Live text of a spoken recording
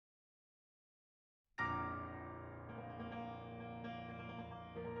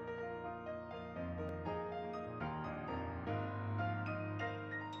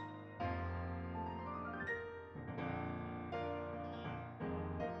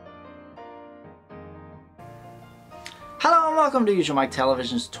Hello and welcome to Usualmike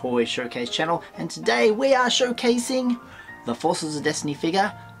Television's Toy Showcase channel, and today we are showcasing the Forces of Destiny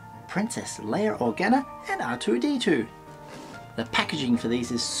figure, Princess Leia Organa and R2-D2. The packaging for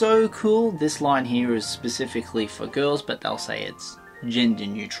these is so cool. This line here is specifically for girls, but they'll say it's gender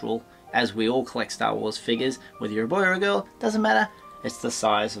neutral, as we all collect Star Wars figures. Whether you're a boy or a girl, doesn't matter. It's the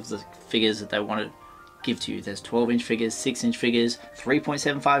size of the figures that they want to give to you. There's 12-inch figures, 6-inch figures,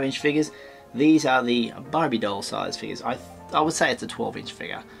 3.75-inch figures. These are the Barbie doll size figures. I would say it's a 12-inch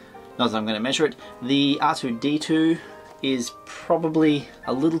figure. Not that I'm going to measure it. The R2-D2 is probably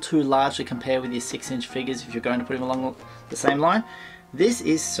a little too large to compare with your 6-inch figures if you're going to put them along the same line. This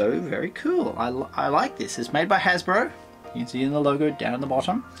is so very cool. I like this. It's made by Hasbro. You can see in the logo down at the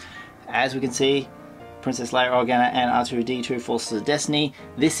bottom. As we can see, Princess Leia Organa and R2-D2 Forces of Destiny.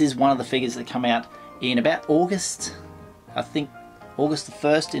 This is one of the figures that come out in about August. I think August the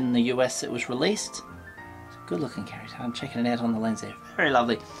 1st in the US it was released. It's a good looking character. I'm checking it out on the lens there. Very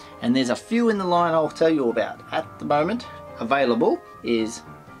lovely. And there's a few in the line I'll tell you about. At the moment, available is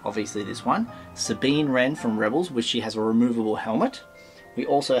obviously this one. Sabine Wren from Rebels, which she has a removable helmet. We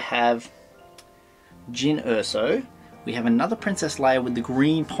also have Jyn Erso. We have another Princess Leia with the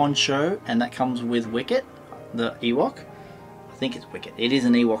green poncho, and that comes with Wicket, the Ewok. I think it's Wicket. It is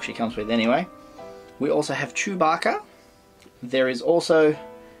an Ewok she comes with anyway. We also have Chewbacca. There is also,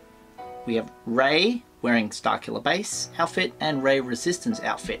 we have Rey wearing Starkiller Base outfit and Rey Resistance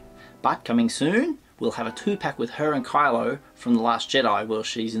outfit. But coming soon, we'll have a 2-pack with her and Kylo from The Last Jedi, where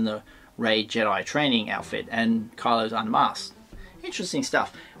she's in the Rey Jedi training outfit and Kylo's unmasked. Interesting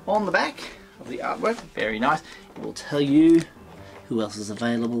stuff. On the back of the artwork, very nice, it will tell you who else is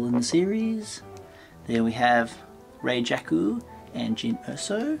available in the series. There we have Rey Jakku and Jyn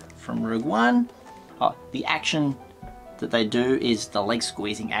Erso from Rogue One. The action that they do is the leg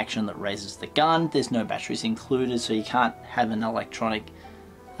squeezing action that raises the gun. There's no batteries included, so you can't have an electronic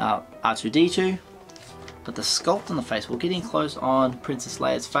R2-D2. But the sculpt on the face, we're getting close on Princess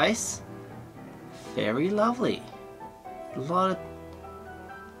Leia's face. Very lovely. A lot of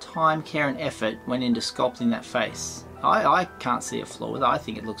time, care and effort went into sculpting that face. I can't see a flaw with it. I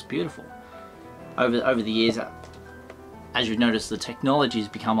think it looks beautiful. Over the years, as you've noticed, the technology has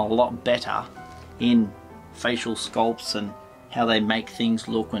become a lot better in facial sculpts and how they make things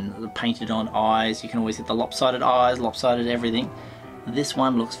look when they're painted on eyes. You can always get the lopsided eyes, lopsided everything. This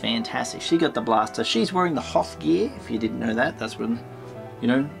one looks fantastic. She got the blaster. She's wearing the Hoth gear, if you didn't know that. That's when, you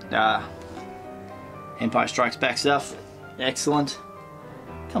know, Empire Strikes Back stuff. Excellent.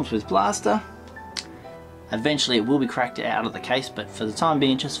 Comes with blaster. Eventually it will be cracked out of the case, but for the time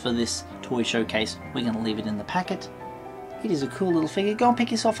being, just for this toy showcase, we're going to leave it in the packet. It is a cool little figure. Go and pick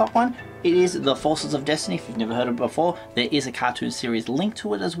yourself up one. It is the Forces of Destiny, if you've never heard of it before. There is a cartoon series linked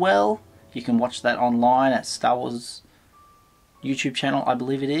to it as well. You can watch that online at Star Wars YouTube channel, I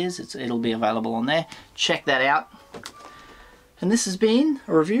believe it is. It'll be available on there. Check that out. And this has been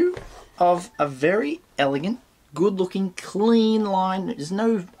a review of a very elegant, good looking, clean line. There's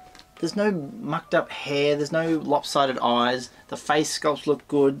no mucked up hair, there's no lopsided eyes, the face sculpts look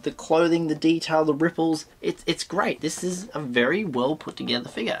good, the clothing, the detail, the ripples, it's great. This is a very well put together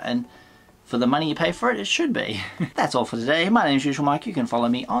figure, and for the money you pay for it, it should be. That's all for today. My name is Usualmike. You can follow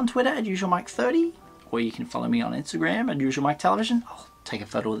me on Twitter at Usualmike30, or you can follow me on Instagram at Usualmike Television. I'll take a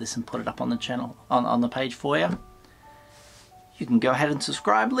photo of this and put it up on the channel, on the page for you. You can go ahead and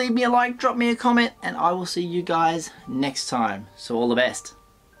subscribe, leave me a like, drop me a comment, and I will see you guys next time. So all the best.